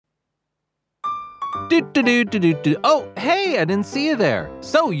Oh, hey, I didn't see you there.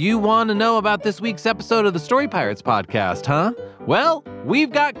 So you want to know about this week's episode of the Story Pirates podcast, huh? Well,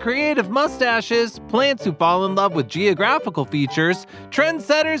 we've got creative mustaches, plants who fall in love with geographical features,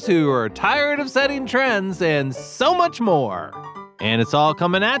 trendsetters who are tired of setting trends, and so much more. And it's all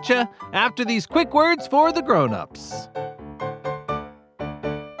coming at you after these quick words for the grown-ups.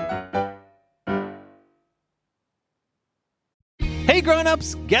 Hey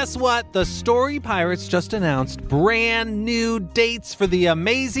grown-ups, guess what? The Story Pirates just announced brand new dates for the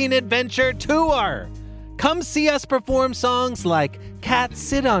Amazing Adventure Tour. Come see us perform songs like Cats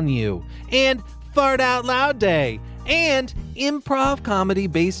Sit on You and Fart Out Loud Day and improv comedy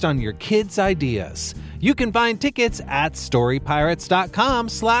based on your kids' ideas. You can find tickets at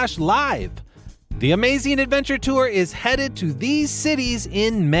storypirates.com/live. The Amazing Adventure Tour is headed to these cities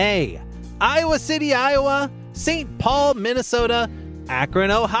in May: Iowa City, Iowa, St. Paul, Minnesota, Akron,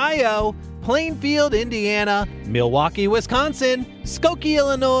 Ohio, Plainfield, Indiana, Milwaukee, Wisconsin, Skokie,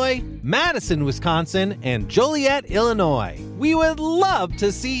 Illinois, Madison, Wisconsin, and Joliet, Illinois. We would love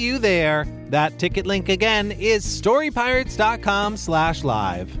to see you there. That ticket link again is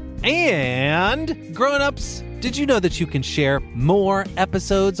storypirates.com/live. And grown-ups, did you know that you can share more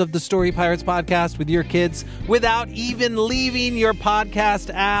episodes of the Story Pirates podcast with your kids without even leaving your podcast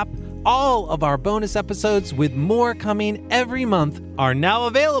app? All of our bonus episodes, with more coming every month, are now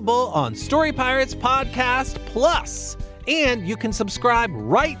available on Story Pirates Podcast Plus. And you can subscribe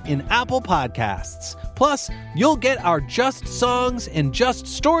right in Apple Podcasts. Plus, you'll get our Just Songs and Just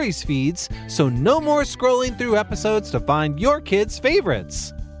Stories feeds, so no more scrolling through episodes to find your kids'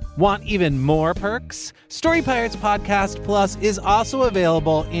 favorites. Want even more perks? Story Pirates Podcast Plus is also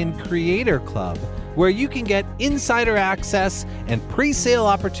available in Creator Club, where you can get insider access and pre-sale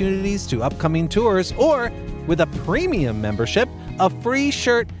opportunities to upcoming tours, or with a premium membership, a free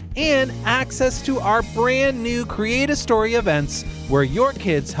shirt, and access to our brand new Create a Story events, where your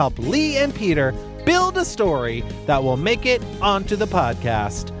kids help Lee and Peter build a story that will make it onto the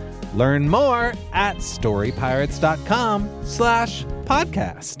podcast. Learn more at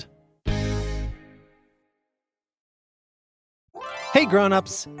storypirates.com/podcast. Hey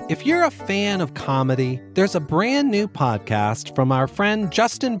grown-ups, if you're a fan of comedy, there's a brand new podcast from our friend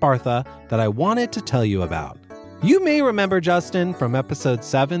Justin Bartha that I wanted to tell you about. You may remember Justin from episode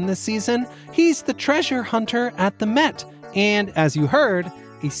 7 this season. He's the treasure hunter at the Met, and as you heard,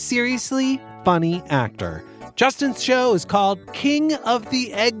 a seriously funny actor. Justin's show is called King of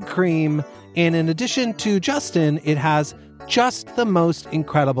the Egg Cream, and in addition to Justin, it has just the most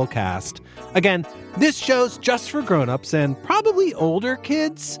incredible cast. Again, this show's just for grown-ups and probably older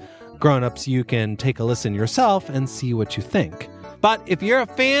kids. Grown-ups, you can take a listen yourself and see what you think. But if you're a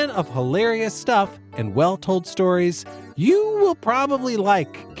fan of hilarious stuff and well-told stories, you will probably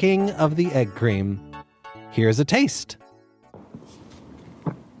like King of the Egg Cream. Here's a taste.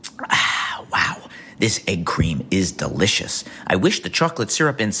 Wow, this egg cream is delicious. I wish the chocolate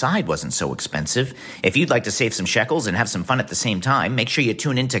syrup inside wasn't so expensive. If you'd like to save some shekels and have some fun at the same time, make sure you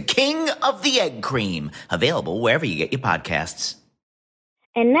tune into King of the Egg Cream, available wherever you get your podcasts.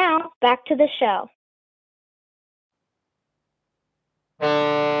 And now, back to the show.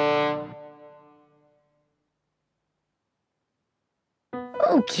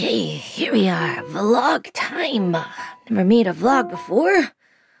 Okay, here we are. Vlog time. Never made a vlog before.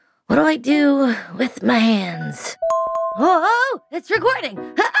 What do I do with my hands? Oh, it's recording.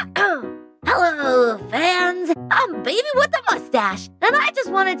 Hello, fans. I'm Baby with the Mustache, and I just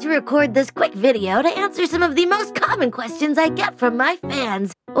wanted to record this quick video to answer some of the most common questions I get from my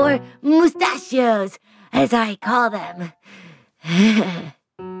fans, or mustachios, as I call them.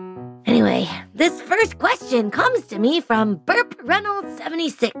 Anyway, this first question comes to me from Burp Reynolds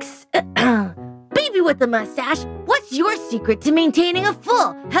 76. Baby with the Mustache, what's your secret to maintaining a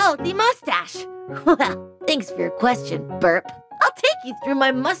full, healthy mustache? Well, thanks for your question, Burp. I'll take you through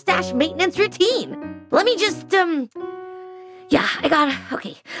my mustache maintenance routine. Let me just, let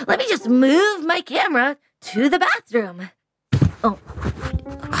me just move my camera to the bathroom. Oh,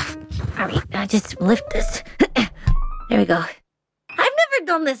 all right, I'll just lift this. There we go. I've never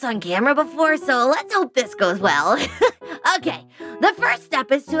done this on camera before, so let's hope this goes well. Okay, the first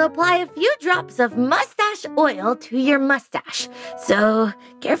step is to apply a few drops of mustache oil to your mustache. So,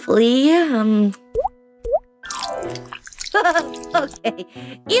 carefully, Okay,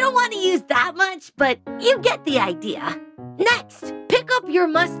 you don't want to use that much, but you get the idea. Next, pick up your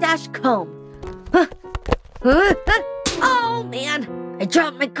mustache comb. Oh, man, I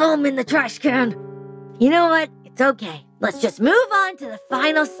dropped my comb in the trash can. You know what? It's okay. Let's just move on to the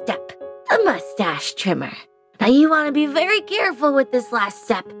final step, the mustache trimmer. Now, you want to be very careful with this last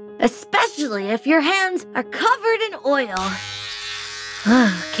step, especially if your hands are covered in oil.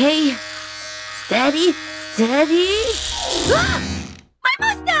 Okay, steady. Ah! My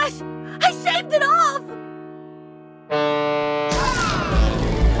mustache! I shaved it off!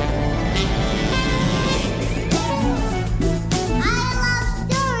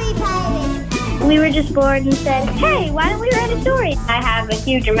 We were just bored and said, hey, why don't we write a story? I have a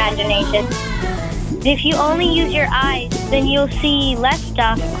huge imagination. If you only use your eyes, then you'll see less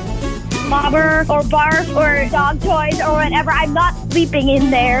stuff. Bobber or barf or dog toys or whatever. I'm not sleeping in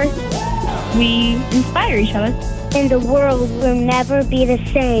there. We inspire each other. And the world will never be the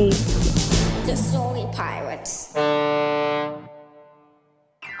same. The Story Pirates.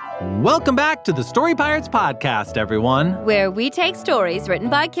 Welcome back to the Story Pirates podcast, everyone. Where we take stories written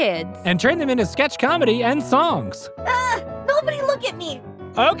by kids and turn them into sketch comedy and songs. Nobody look at me.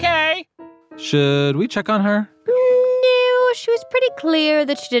 Okay. Should we check on her? No, she was pretty clear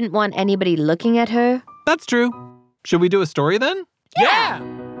that she didn't want anybody looking at her. That's true. Should we do a story then? Yeah.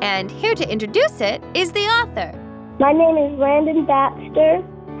 And here to introduce it is the author. My name is Landon Baxter.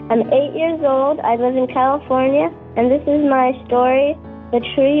 I'm 8 years old. I live in California. And this is my story, The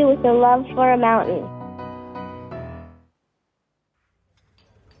Tree with a Love for a Mountain.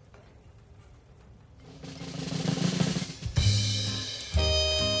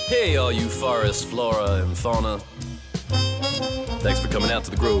 Hey, all you forest flora and fauna. Thanks for coming out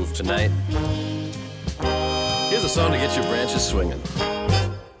to the grove tonight. Here's a song to get your branches swinging.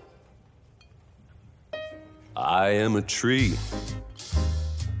 I am a tree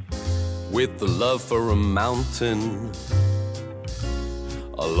with a love for a mountain,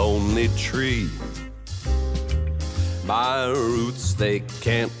 a lonely tree. My roots, they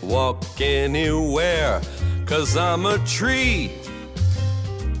can't walk anywhere, 'cause I'm a tree.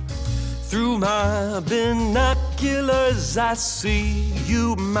 Through my binoculars, I see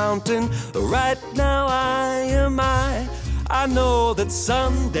you, mountain. Right now I am I know that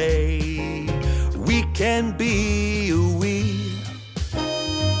someday we can be a we.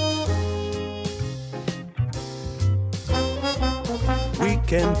 We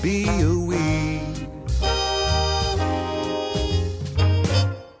can be a we.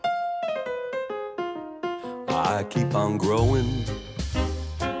 I keep on growing,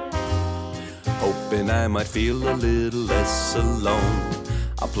 hoping I might feel a little less alone.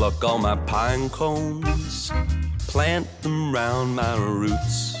 I pluck all my pine cones, plant them round my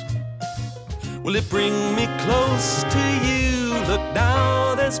roots. Will it bring me close to you? Look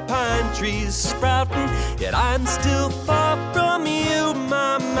now, there's pine trees sprouting, yet I'm still far from you,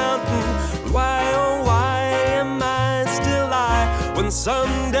 my mountain. Why, oh, why am I still I, when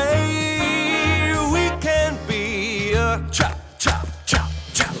someday we can be a chop, chop, chop,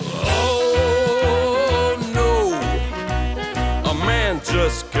 chop. Oh, no, a man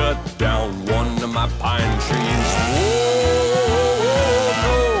just cut down one of my pine trees. Whoa,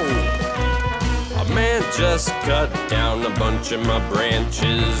 no, a man just cut down a bunch of my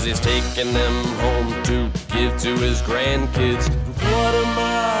branches. He's taking them home to give to his grandkids. What am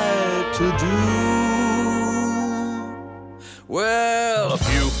I to do? Well, a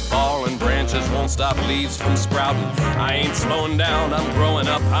few fallen branches won't stop leaves from sprouting. I ain't slowing down, I'm growing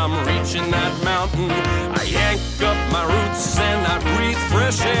up, I'm reaching that mountain. I yank up my roots and I breathe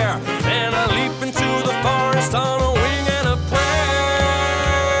fresh air. And I leap into the forest on a wing and a prayer.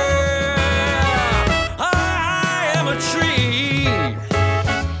 I am a tree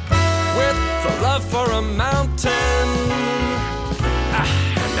with a love for a mountain.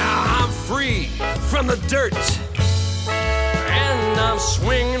 Now I'm free from the dirt, and I'm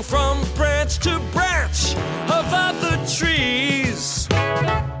swinging from branch to branch of other trees.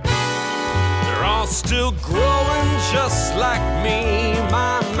 They're all still growing just like me,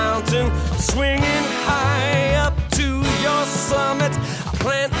 my mountain. I'm swinging high up to your summit. I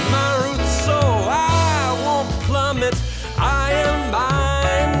plant my roots so I won't plummet. I am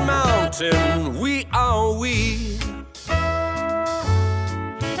mine, mountain. We are we.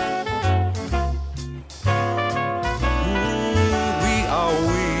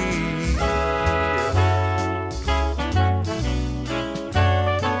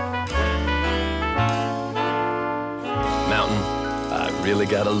 Really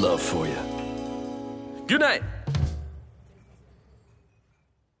got a love for you. Good night.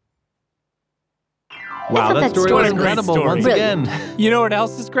 Wow, that story was incredible once again. You know what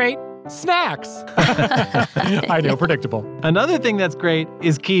else is great? Snacks. I know, predictable. Another thing that's great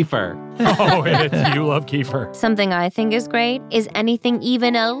is Kiefer. Oh, you love Kiefer. Something I think is great is anything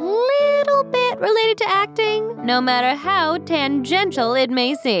even a little bit related to acting, no matter how tangential it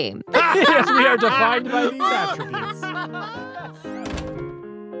may seem. Yes, we are defined by these attributes.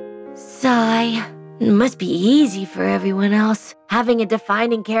 Sigh. It must be easy for everyone else, having a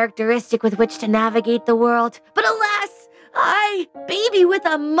defining characteristic with which to navigate the world. But alas, I, baby with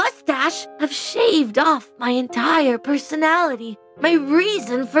a mustache, have shaved off my entire personality, my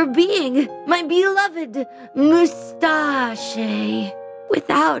reason for being, my beloved mustache.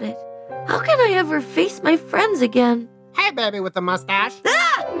 Without it, how can I ever face my friends again? Hey, baby with the mustache.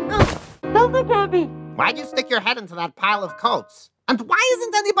 Ah! Oh, don't look at me. Why'd you stick your head into that pile of coats? And why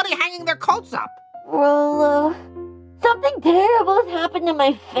isn't anybody hanging their coats up? Well, something terrible has happened to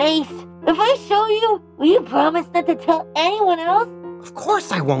my face. If I show you, will you promise not to tell anyone else? Of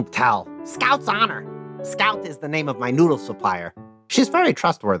course I won't tell. Scout's honor. Scout is the name of my noodle supplier. She's very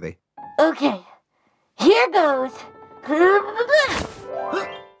trustworthy. Okay, here goes.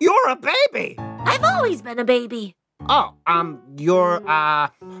 You're a baby! I've always been a baby. Oh, your...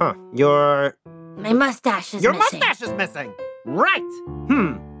 My mustache is Your missing. mustache is missing! Right!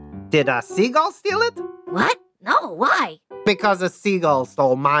 Did a seagull steal it? What? No, why? Because a seagull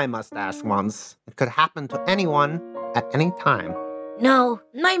stole my mustache once. It could happen to anyone at any time. No,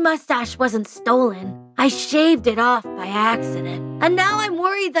 my mustache wasn't stolen. I shaved it off by accident. And now I'm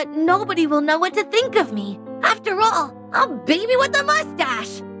worried that nobody will know what to think of me. After all, I'm baby with a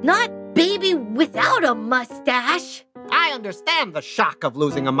mustache, not baby without a mustache. I understand the shock of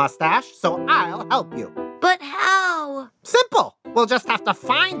losing a mustache, so I'll help you. But how? Simple. We'll just have to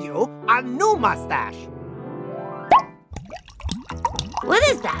find you a new mustache. What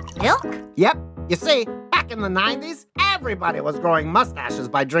is that, milk? Yep. You see, back in the 90s, everybody was growing mustaches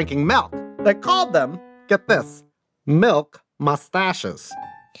by drinking milk. They called them, get this, milk mustaches.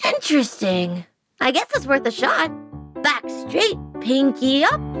 Interesting. I guess it's worth a shot. Back straight, pinky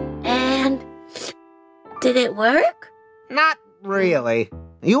up, and... Did it work? Not really.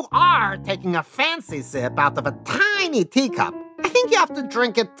 You are taking a fancy sip out of a tiny teacup. I think you have to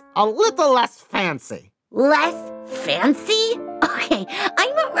drink it a little less fancy. Less fancy? Okay,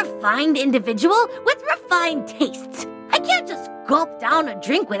 I'm a refined individual with refined tastes. I can't just gulp down a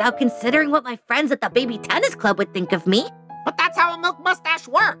drink without considering what my friends at the baby tennis club would think of me. But that's how a milk mustache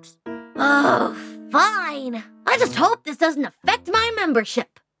works. Oh, fine. I just hope this doesn't affect my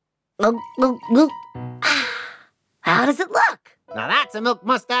membership. How does it look? Now that's a milk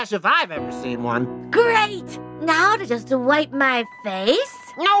mustache if I've ever seen one. Great! Now to just wipe my face?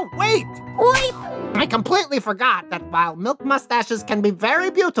 No, wait! Wipe! I completely forgot that while milk mustaches can be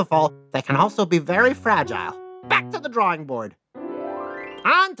very beautiful, they can also be very fragile. Back to the drawing board.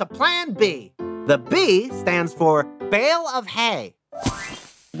 On to plan B. The B stands for bale of hay.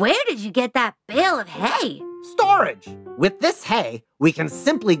 Where did you get that bale of hay? Storage. With this hay, we can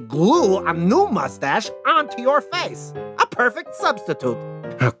simply glue a new mustache onto your face. A perfect substitute.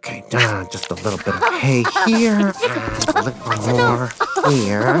 Okay, just a little bit of hay here, and a little more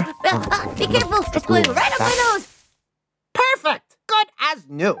here. Be careful, it's going right up my nose. Perfect. Good as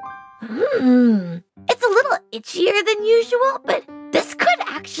new. It's a little itchier than usual, but this could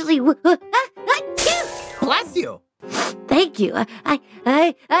actually... Bless you. Thank you. I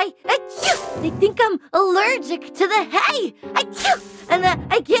think I'm allergic to the hay. And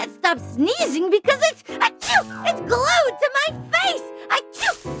I can't stop sneezing because it's glued to my face.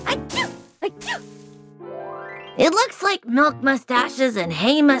 It looks like milk mustaches and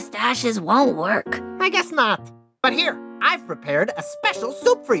hay mustaches won't work. I guess not. But here, I've prepared a special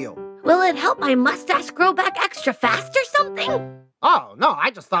soup for you. Will it help my mustache grow back extra fast or something? Oh, no, I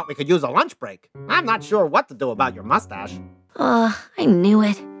just thought we could use a lunch break. I'm not sure what to do about your mustache. Oh, I knew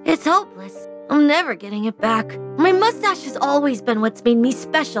it. It's hopeless. I'm never getting it back. My mustache has always been what's made me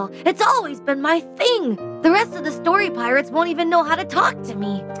special. It's always been my thing. The rest of the story pirates won't even know how to talk to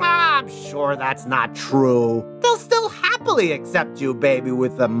me. I'm sure that's not true. They'll still happily accept you, baby,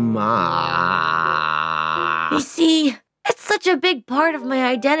 with a You see, it's such a big part of my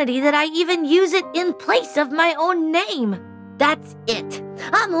identity that I even use it in place of my own name. That's it.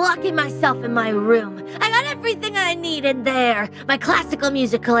 I'm locking myself in my room. I got everything I need in there. My classical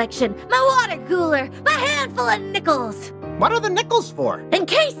music collection, my water cooler, my handful of nickels. What are the nickels for? In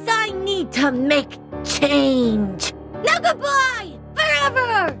case I need to make change. Now goodbye!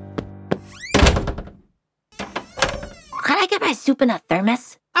 Forever! Can I get my soup in a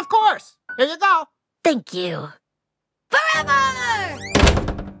thermos? Of course. Here you go. Thank you. Forever!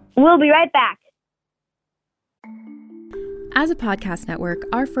 We'll be right back. As a podcast network,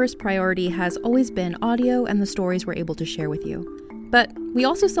 our first priority has always been audio and the stories we're able to share with you. But we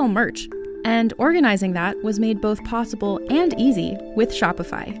also sell merch, and organizing that was made both possible and easy with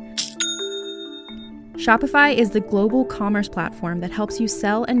Shopify. Shopify is the global commerce platform that helps you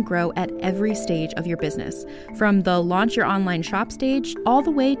sell and grow at every stage of your business. From the launch your online shop stage, all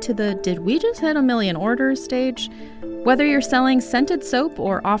the way to the did we just hit 1 million orders stage? Whether you're selling scented soap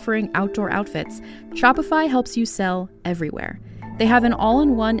or offering outdoor outfits, Shopify helps you sell everywhere. They have an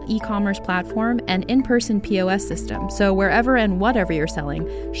all-in-one e-commerce platform and in-person POS system, so wherever and whatever you're selling,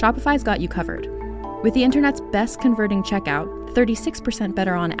 Shopify's got you covered. With the internet's best converting checkout, 36%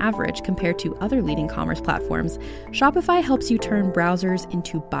 better on average compared to other leading commerce platforms, Shopify helps you turn browsers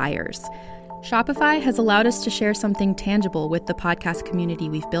into buyers. Shopify has allowed us to share something tangible with the podcast community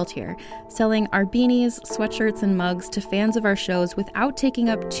we've built here, selling our beanies, sweatshirts, and mugs to fans of our shows without taking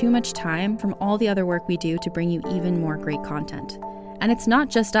up too much time from all the other work we do to bring you even more great content. And it's not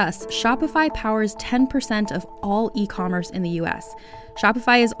just us. Shopify powers 10% of all e-commerce in the US.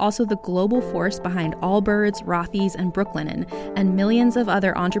 Shopify is also the global force behind Allbirds, Rothy's, and Brooklinen, and millions of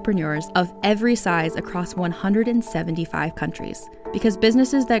other entrepreneurs of every size across 175 countries. Because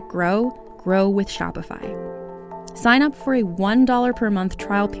businesses that grow with Shopify. Sign up for a $1 per month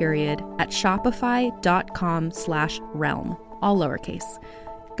trial period at shopify.com/realm, all lowercase.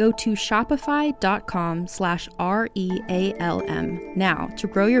 Go to shopify.com/REALM now to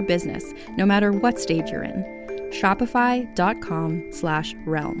grow your business, no matter what stage you're in.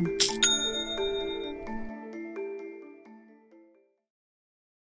 Shopify.com/realm.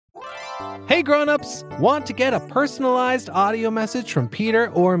 Hey grown-ups, want to get a personalized audio message from Peter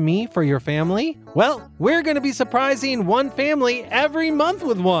or me for your family? Well, we're going to be surprising one family every month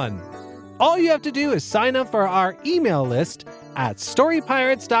with one. All you have to do is sign up for our email list at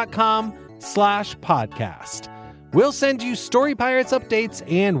storypirates.com/podcast. We'll send you Story Pirates updates,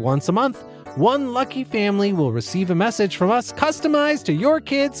 and once a month, one lucky family will receive a message from us customized to your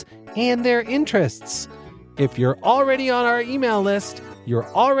kids and their interests. If you're already on our email list, you're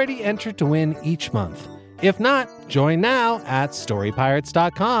already entered to win each month. If not, join now at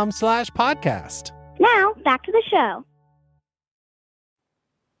storypirates.com/podcast. Now, back to the show.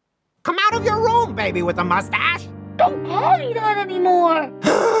 Come out of your room, baby with a mustache. Don't call me that anymore.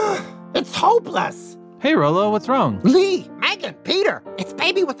 It's hopeless. Hey, Rolo, what's wrong? Lee, Megan, Peter, it's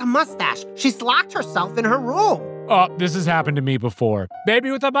baby with a mustache. She's locked herself in her room. Oh, this has happened to me before.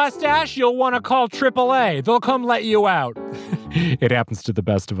 Baby with a mustache, you'll want to call AAA. They'll come let you out. It happens to the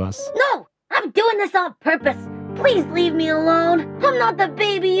best of us. No, I'm doing this on purpose. Please leave me alone. I'm not the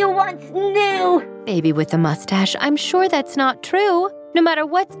baby you once knew. Baby with a mustache, I'm sure that's not true. No matter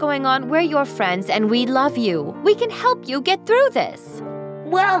what's going on, we're your friends and we love you. We can help you get through this.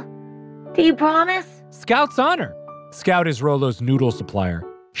 Well, do you promise? Scout's honor. Scout is Rolo's noodle supplier.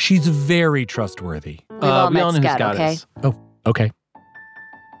 She's very trustworthy. We all met know who Scout, okay? is. Oh, okay.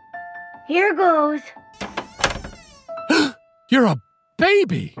 Here goes. You're a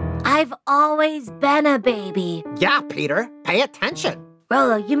baby. I've always been a baby. Yeah, Peter, pay attention.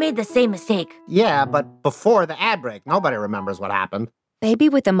 Rolo, you made the same mistake. Yeah, but before the ad break, nobody remembers what happened. Baby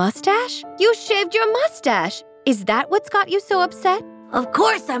with a mustache? You shaved your mustache. Is that what's got you so upset? Of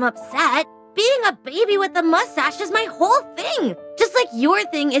course I'm upset. Being a baby with a mustache is my whole thing. Just like your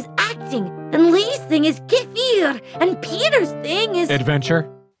thing is acting, and Lee's thing is kefir, and Peter's thing is... Adventure?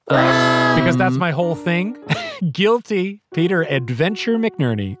 Because that's my whole thing. Guilty. Peter Adventure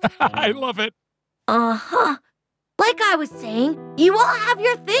McNerney. I love it. Uh-huh. Like I was saying, you all have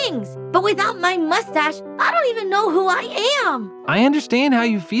your things, but without my mustache, I don't even know who I am. I understand how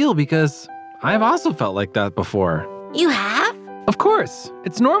you feel because I've also felt like that before. You have? Of course,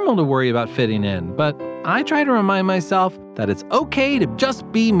 it's normal to worry about fitting in, but I try to remind myself that it's okay to just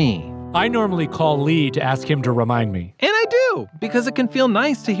be me. I normally call Lee to ask him to remind me. And I do, because it can feel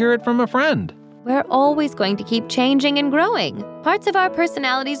nice to hear it from a friend. We're always going to keep changing and growing. Parts of our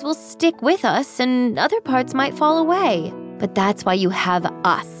personalities will stick with us and other parts might fall away. But that's why you have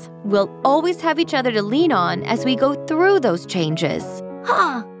us. We'll always have each other to lean on as we go through those changes.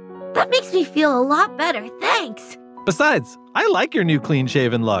 Huh. That makes me feel a lot better, thanks. Besides, I like your new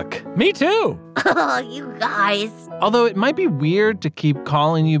clean-shaven look. Me too. Oh, you guys. Although it might be weird to keep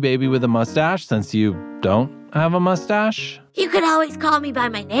calling you baby with a mustache since you don't have a mustache. You could always call me by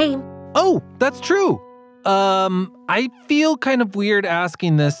my name. Oh, that's true. I feel kind of weird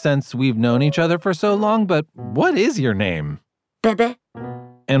asking this since we've known each other for so long, but what is your name? Bebe.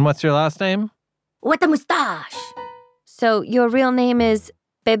 And what's your last name? With a mustache. So your real name is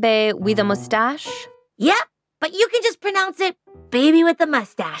Bebe with a mustache? Yep, but you can just pronounce it baby with a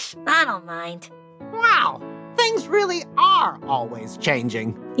mustache. I don't mind. Wow, Things really are always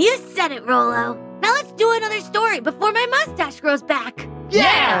changing. You said it, Rolo. Now let's do another story before my mustache grows back.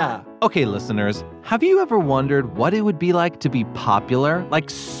 Yeah! Okay, listeners, have you ever wondered what it would be like to be popular? Like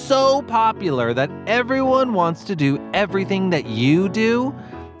so popular that everyone wants to do everything that you do?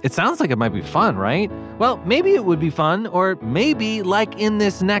 It sounds like it might be fun, right? Well, maybe it would be fun, or maybe, like in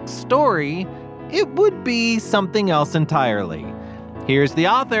this next story, it would be something else entirely. Here's the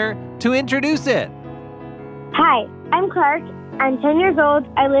author to introduce it. Hi, I'm Clark. I'm 10 years old.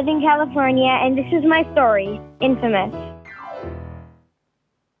 I live in California, and this is my story, Infamous.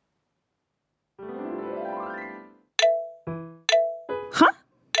 Huh?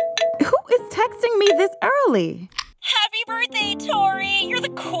 Who is texting me this early? Happy birthday, Tori! You're the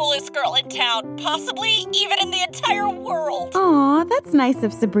coolest girl in town, possibly even in the entire world. Aw, that's nice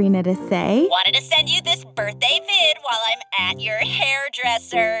of Sabrina to say. Wanted to send you this birthday vid while I'm at your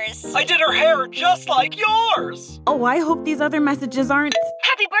hairdresser's. I did her hair just like yours! Oh, I hope these other messages aren't...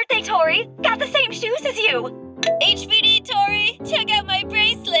 Happy birthday, Tori! Got the same shoes as you! HBD, Tori! Check out my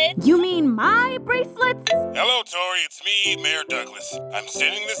bracelets! You mean my bracelets? Hello, Tori. It's me, Mayor Douglas. I'm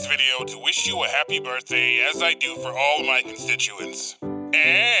sending this video to wish you a happy birthday, as I do for all my constituents.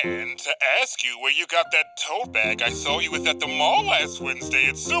 And to ask you where you got that tote bag I saw you with at the mall last Wednesday.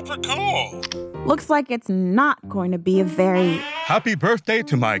 It's super cool. Looks like it's not going to be a very... Happy birthday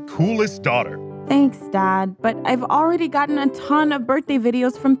to my coolest daughter. Thanks, Dad, but I've already gotten a ton of birthday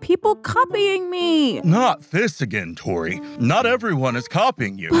videos from people copying me. Not this again, Tori. Not everyone is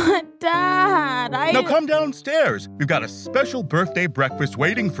copying you. But, Dad, Now come downstairs. We've got a special birthday breakfast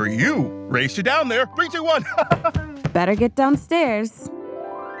waiting for you. Race you down there. 3, 2, 1. Better get downstairs.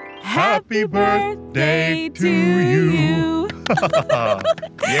 Happy birthday to you. Yeah.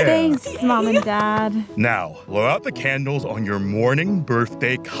 Thanks, Mom and Dad. Now, blow out the candles on your morning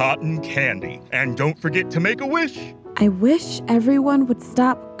birthday cotton candy. And don't forget to make a wish. I wish everyone would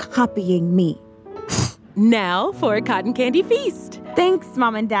stop copying me. Now for a cotton candy feast. Thanks,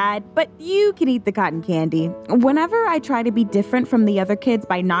 Mom and Dad, but you can eat the cotton candy. Whenever I try to be different from the other kids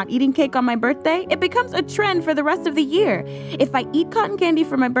by not eating cake on my birthday, it becomes a trend for the rest of the year. If I eat cotton candy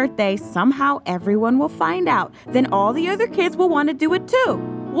for my birthday, somehow everyone will find out. Then all the other kids will want to do it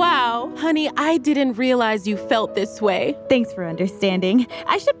too. Wow, honey, I didn't realize you felt this way. Thanks for understanding.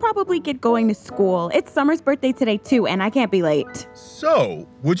 I should probably get going to school. It's Summer's birthday today too, and I can't be late. So,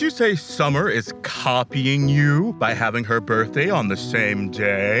 would you say Summer is copying you by having her birthday on the same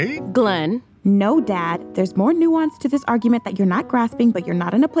day? Glenn? No, Dad. There's more nuance to this argument that you're not grasping, but you're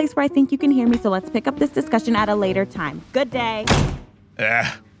not in a place where I think you can hear me, so let's pick up this discussion at a later time. Good day.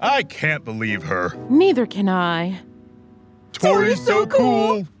 I can't believe her. Neither can I. Tori's so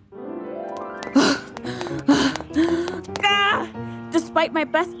cool. Despite my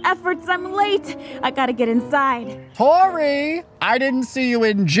best efforts, I'm late. I gotta get inside. Tori, I didn't see you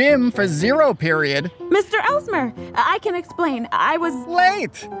in gym for 0 period. Mr. Elsmer, I can explain. I was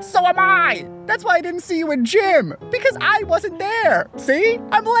late. So am I. That's why I didn't see you in gym, because I wasn't there. See?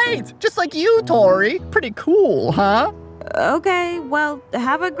 I'm late. Just like you, Tori. Pretty cool, huh? Okay, well,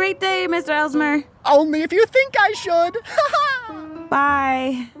 have a great day, Mr. Elsmer. Only if you think I should.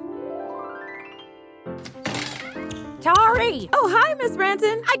 Bye. Tori! Oh, hi, Miss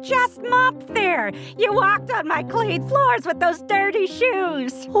Branton. I just mopped there. You walked on my clean floors with those dirty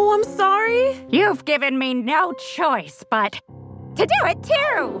shoes. Oh, I'm sorry. You've given me no choice but to do it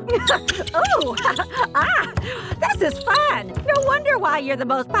too. Ooh, this is fun. No wonder why you're the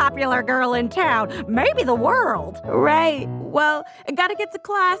most popular girl in town, maybe the world. Right. Well, I gotta get to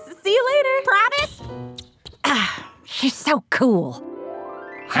class. See you later. Promise? She's so cool.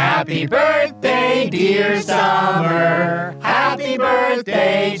 Happy birthday, dear Summer. Happy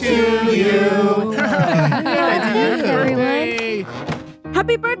birthday to you. Everyone.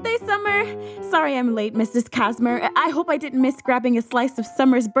 Happy birthday, Summer. Sorry I'm late, Mrs. Casmer. I hope I didn't miss grabbing a slice of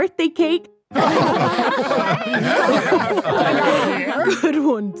Summer's birthday cake. Good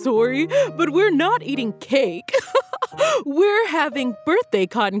one, Tori. But we're not eating cake. We're having birthday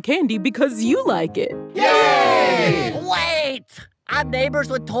cotton candy because you like it. Yay! Wait! I'm neighbors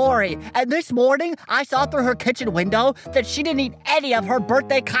with Tori, and this morning I saw through her kitchen window that she didn't eat any of her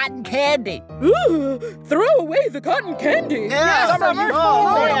birthday cotton candy. Ooh, throw away the cotton candy. Yeah, throw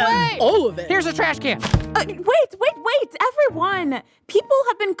away. All of it. Here's a trash can. Wait, everyone. People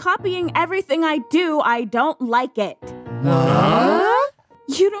have been copying everything I do. I don't like it. Huh?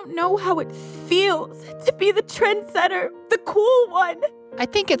 You don't know how it feels to be the trendsetter, the cool one. I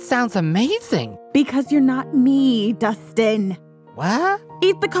think it sounds amazing. Because you're not me, Dustin. What?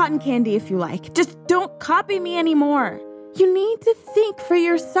 Eat the cotton candy if you like. Just don't copy me anymore. You need to think for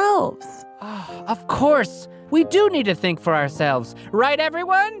yourselves. Oh, of course. We do need to think for ourselves, right,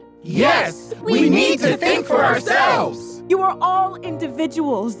 everyone? Yes, we need to think for ourselves. You are all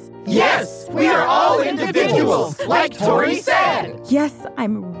individuals. Yes, we are all individuals, like Tori said. Yes,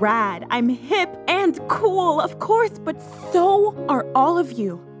 I'm rad, I'm hip and cool, of course, but so are all of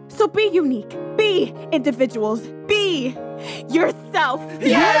you. So be unique, be individuals, be yourself.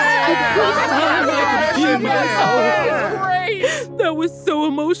 Great! That was so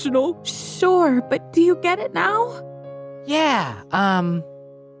emotional. Sure, but do you get it now? Yeah,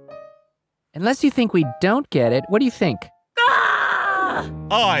 unless you think we don't get it, what do you think?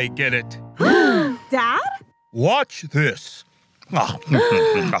 I get it. Dad? Watch this. He's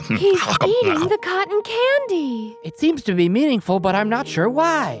eating the cotton candy. It seems to be meaningful, but I'm not sure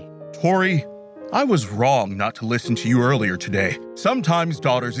why. Tori, I was wrong not to listen to you earlier today. Sometimes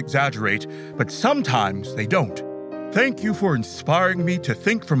daughters exaggerate, but sometimes they don't. Thank you for inspiring me to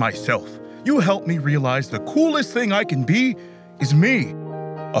think for myself. You helped me realize the coolest thing I can be is me.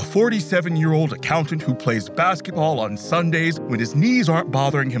 A 47-year-old accountant who plays basketball on Sundays when his knees aren't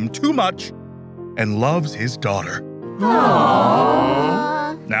bothering him too much and loves his daughter.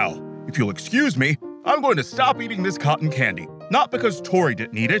 Aww. Now, if you'll excuse me, I'm going to stop eating this cotton candy. Not because Tori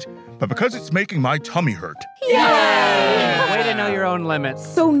didn't eat it, but because it's making my tummy hurt. Yay! Way to know your own limits.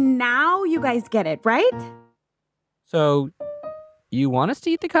 So now you guys get it, right? So, you want us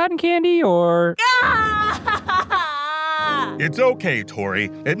to eat the cotton candy, or... It's okay,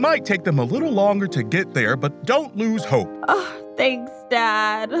 Tori. It might take them a little longer to get there, but don't lose hope. Oh, thanks,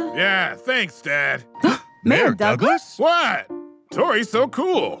 Dad. Yeah, thanks, Dad. Mayor Douglas? What? Tori's so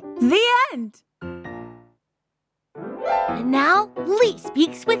cool. The end. And now, Lee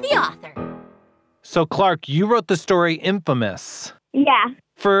speaks with the author. So, Clark, you wrote the story Infamous. Yeah.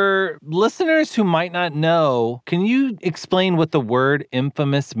 For listeners who might not know, can you explain what the word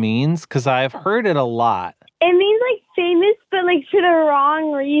infamous means? Because I've heard it a lot. It means like famous, but like for the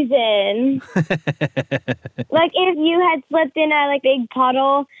wrong reason. Like if you had slipped in a like big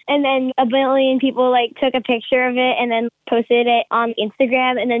puddle and then a billion people like took a picture of it and then posted it on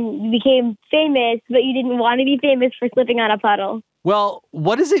Instagram and then you became famous, but you didn't want to be famous for slipping on a puddle. Well,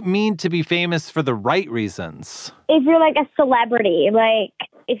 what does it mean to be famous for the right reasons? If you're like a celebrity, like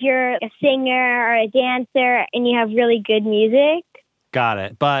if you're a singer or a dancer and you have really good music. Got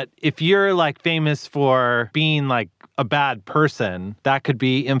it. But if you're like famous for being like a bad person, that could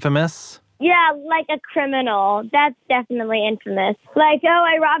be infamous? Yeah, like a criminal. That's definitely infamous. Like, oh,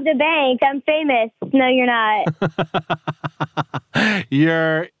 I robbed a bank. I'm famous. No, you're not.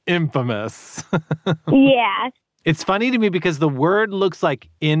 You're infamous. Yeah. It's funny to me because the word looks like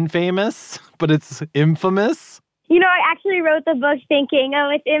infamous, but it's infamous. You know, I actually wrote the book thinking, oh,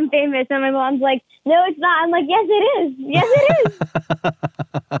 it's infamous. And my mom's like, no, it's not. I'm like, yes, it is. Yes, it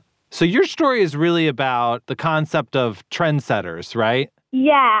is. So your story is really about the concept of trendsetters, right?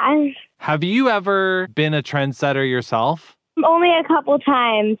 Yeah. Have you ever been a trendsetter yourself? Only a couple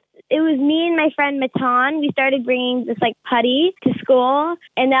times. It was me and my friend Matan. We started bringing this like putty to school,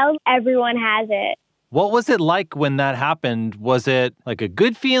 and now everyone has it. What was it like when that happened? Was it like a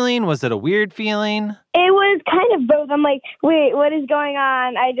good feeling? Was it a weird feeling? It was kind of both. I'm like, wait, what is going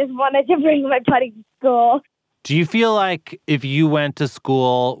on? I just wanted to bring my putty to school. Do you feel like if you went to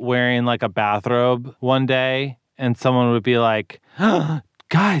school wearing like a bathrobe one day and someone would be like, oh,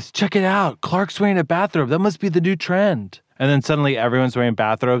 guys, check it out. Clark's wearing a bathrobe. That must be the new trend. And then suddenly everyone's wearing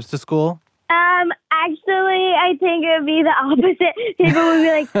bathrobes to school? Actually, I think it would be the opposite. People would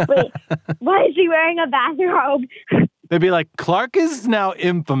be like, wait, why is he wearing a bathrobe? They'd be like, Clark is now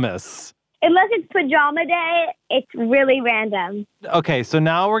infamous. Unless it's pajama day, it's really random. Okay, so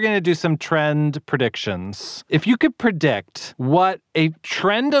now we're going to do some trend predictions. If you could predict what a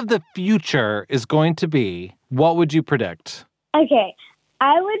trend of the future is going to be, what would you predict? Okay,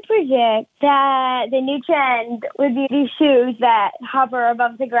 I would predict that the new trend would be these shoes that hover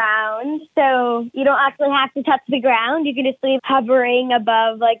above the ground. So you don't actually have to touch the ground. You can just leave hovering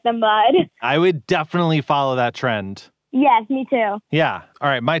above like the mud. I would definitely follow that trend. Yes, me too. Yeah. All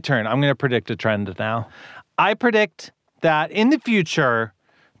right, my turn. I'm going to predict a trend now. I predict that in the future,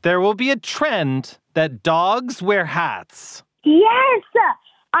 there will be a trend that dogs wear hats. Yes!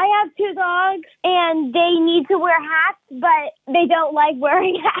 I have 2 dogs, and they need to wear hats, but they don't like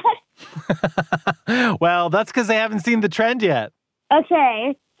wearing hats. Well, that's because they haven't seen the trend yet.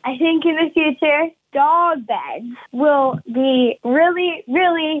 Okay. I think in the future, dog beds will be really,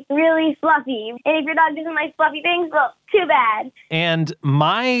 really, really fluffy. And if your dog doesn't like fluffy things, well, too bad. And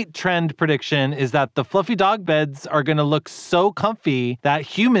my trend prediction is that the fluffy dog beds are going to look so comfy that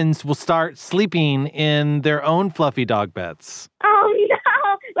humans will start sleeping in their own fluffy dog beds. Oh, no.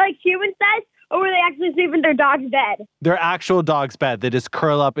 Like human size Or will they actually sleep in their dog's bed? Their actual dog's bed. They just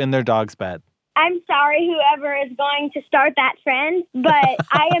curl up in their dog's bed. I'm sorry, whoever is going to start that trend, but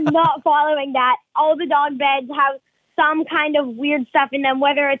I am not following that. All the dog beds have some kind of weird stuff in them,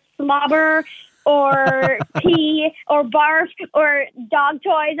 whether it's slobber or pee or barf or dog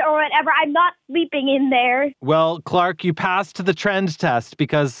toys or whatever. I'm not sleeping in there. Well, Clark, you passed the trend test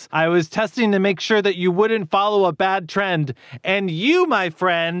because I was testing to make sure that you wouldn't follow a bad trend. And you, my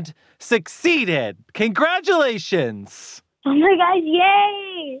friend, succeeded. Congratulations. Oh my gosh,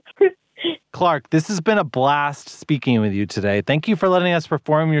 yay! Clark, this has been a blast speaking with you today. Thank you for letting us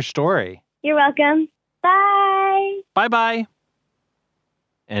perform your story. You're welcome. Bye. Bye-bye.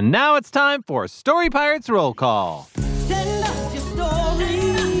 And now it's time for Story Pirates Roll Call. Send us your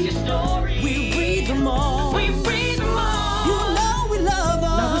stories. We read them all. You know we love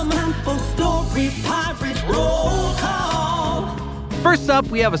them. Now it's time for Story Pirates Roll Call. First up,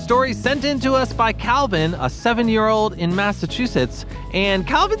 we have a story sent in to us by Calvin, a 7-year-old in Massachusetts. And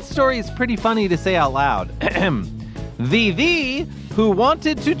Calvin's story is pretty funny to say out loud. The who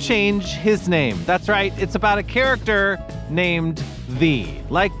wanted to change his name. That's right, it's about a character named The,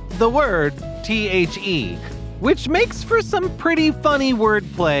 like the word T-H-E, which makes for some pretty funny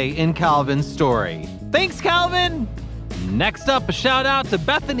wordplay in Calvin's story. Thanks, Calvin! Next up, a shout out to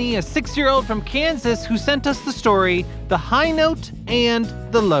Bethany, a 6-year-old from Kansas who sent us the story, The High Note and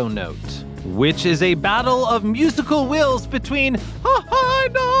the Low Note, which is a battle of musical wills between a high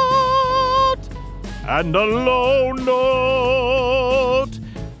note and a low note.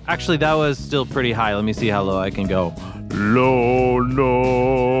 Actually, that was still pretty high. Let me see how low I can go. Low note.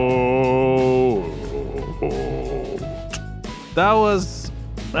 That was...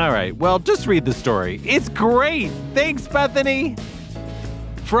 All right, well, just read the story. It's great. Thanks, Bethany.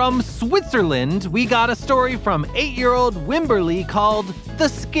 From Switzerland, we got a story from 8-year-old Wimberly called The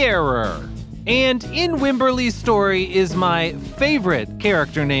Scarer. And in Wimberly's story is my favorite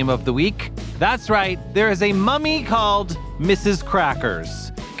character name of the week. That's right, there is a mummy called Mrs.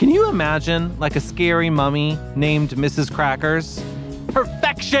 Crackers. Can you imagine, like a scary mummy named Mrs. Crackers?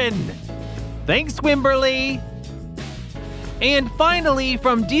 Perfection! Thanks, Wimberly! And finally,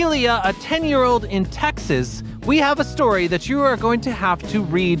 from Delia, a 10-year-old in Texas, we have a story that you are going to have to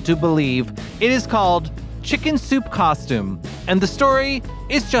read to believe. It is called Chicken Soup Costume, and the story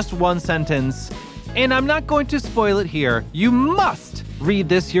is just one sentence. And I'm not going to spoil it here. You must read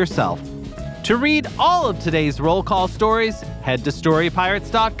this yourself. To read all of today's roll call stories, head to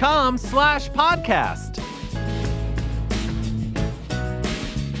storypirates.com/podcast.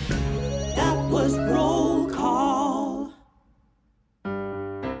 That was roll call.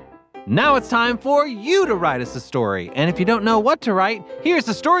 Now it's time for you to write us a story. And if you don't know what to write, here's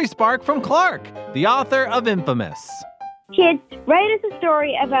a story spark from Clark, the author of Infamous. Kids, write us a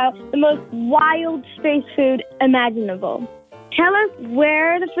story about the most wild space food imaginable. Tell us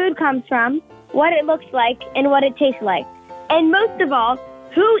where the food comes from, what it looks like, and what it tastes like. And most of all,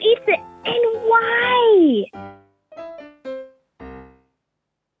 who eats it and why?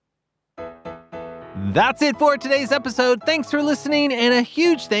 That's it for today's episode. Thanks for listening, and a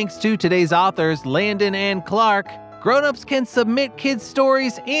huge thanks to today's authors, Landon and Clark. Grown-ups can submit kids'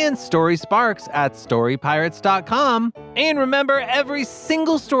 stories and story sparks at storypirates.com. And remember, every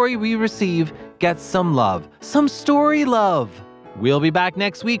single story we receive gets some love, some story love. We'll be back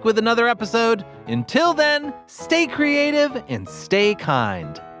next week with another episode. Until then, stay creative and stay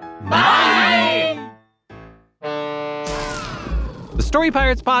kind. Bye! The Story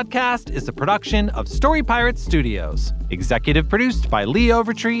Pirates podcast is a production of Story Pirates Studios. Executive produced by Lee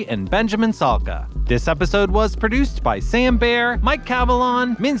Overtree and Benjamin Salka. This episode was produced by Sam Baer, Mike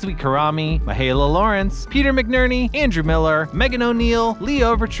Cabalon, Minzwi Karami, Mahala Lawrence, Peter McNerney, Andrew Miller, Megan O'Neill, Lee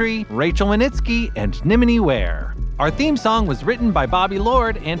Overtree, Rachel Winitsky, and Nimini Ware. Our theme song was written by Bobby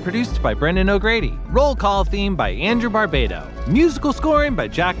Lord and produced by Brendan O'Grady. Roll call theme by Andrew Barbado. Musical scoring by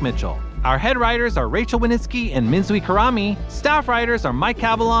Jack Mitchell. Our head writers are Rachel Winitsky and Minzwi Karami. Staff writers are Mike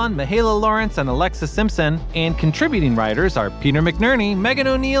Cabalon, Mahala Lawrence, and Alexa Simpson. And contributing writers are Peter McNerney, Megan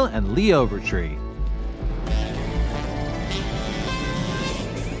O'Neill, and Lee Overtree.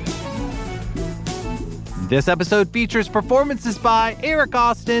 This episode features performances by Eric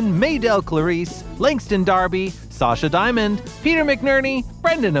Austin, Maydell Clarice, Langston Darby, Sasha Diamond, Peter McNerney,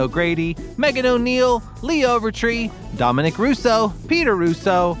 Brendan O'Grady, Megan O'Neill, Lee Overtree, Dominic Russo, Peter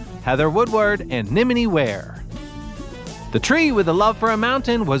Russo, Heather Woodward, and Nimini Ware. The Tree with a Love for a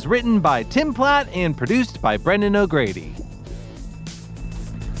Mountain was written by Tim Platt and produced by Brendan O'Grady.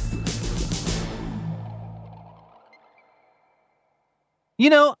 You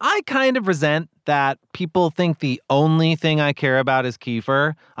know, I kind of resent that people think the only thing I care about is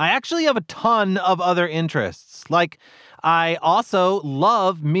Kiefer. I actually have a ton of other interests. Like, I also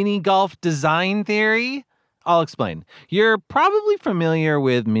love mini golf design theory. I'll explain. You're probably familiar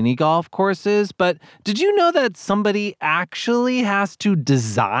with mini golf courses, but did you know that somebody actually has to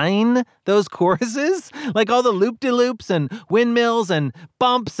design those courses? Like all the loop-de-loops and windmills and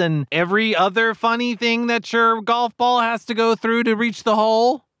bumps and every other funny thing that your golf ball has to go through to reach the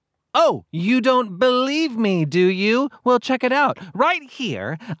hole? Oh, you don't believe me, do you? Well, check it out. Right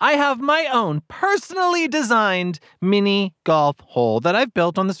here, I have my own personally designed mini golf hole that I've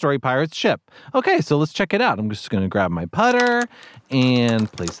built on the Story Pirates ship. Okay, so let's check it out. I'm just going to grab my putter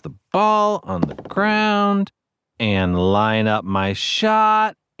and place the ball on the ground and line up my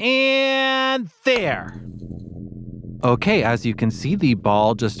shot. And there. Okay, as you can see, the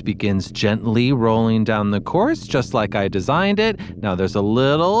ball just begins gently rolling down the course, just like I designed it. Now there's a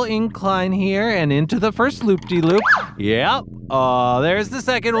little incline here and into the first loop-de-loop. Yep. There's the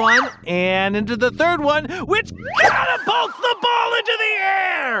second one. And into the third one, which catapults the ball into the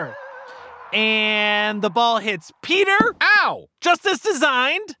air. And the ball hits Peter. Ow! Just as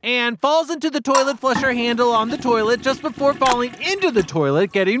designed. And falls into the toilet flusher handle on the toilet just before falling into the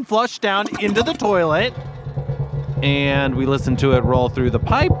toilet, getting flushed down into the toilet. And we listen to it roll through the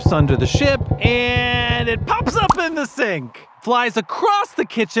pipes under the ship, and it pops up in the sink. Flies across the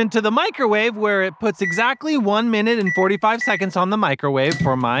kitchen to the microwave, where it puts exactly 1 minute and 45 seconds on the microwave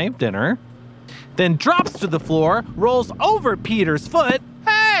for my dinner. Then drops to the floor, rolls over Peter's foot.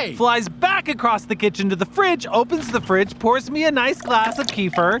 Hey! Flies back across the kitchen to the fridge, opens the fridge, pours me a nice glass of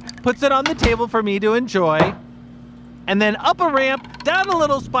kefir, puts it on the table for me to enjoy. And then up a ramp, down a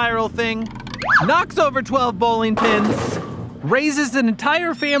little spiral thing, knocks over 12 bowling pins, raises an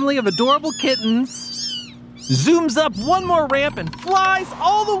entire family of adorable kittens, zooms up one more ramp and flies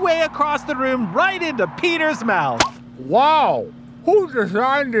all the way across the room right into Peter's mouth. Wow! Who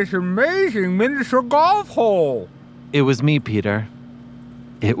designed this amazing miniature golf hole? It was me, Peter.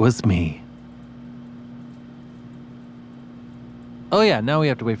 It was me. Oh yeah, now we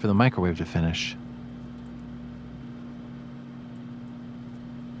have to wait for the microwave to finish.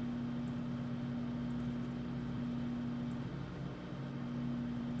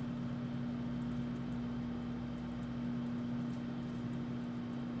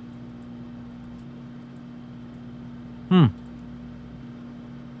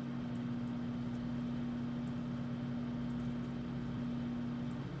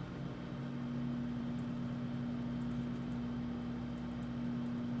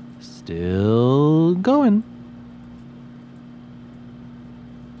 Still going.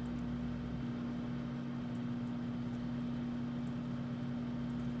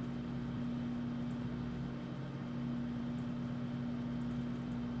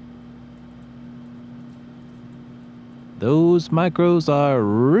 Those micros are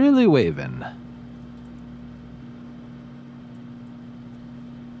really waving.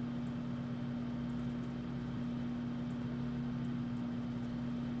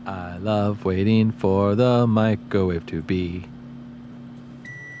 I love waiting for the microwave to be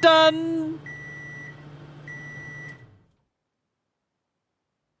done.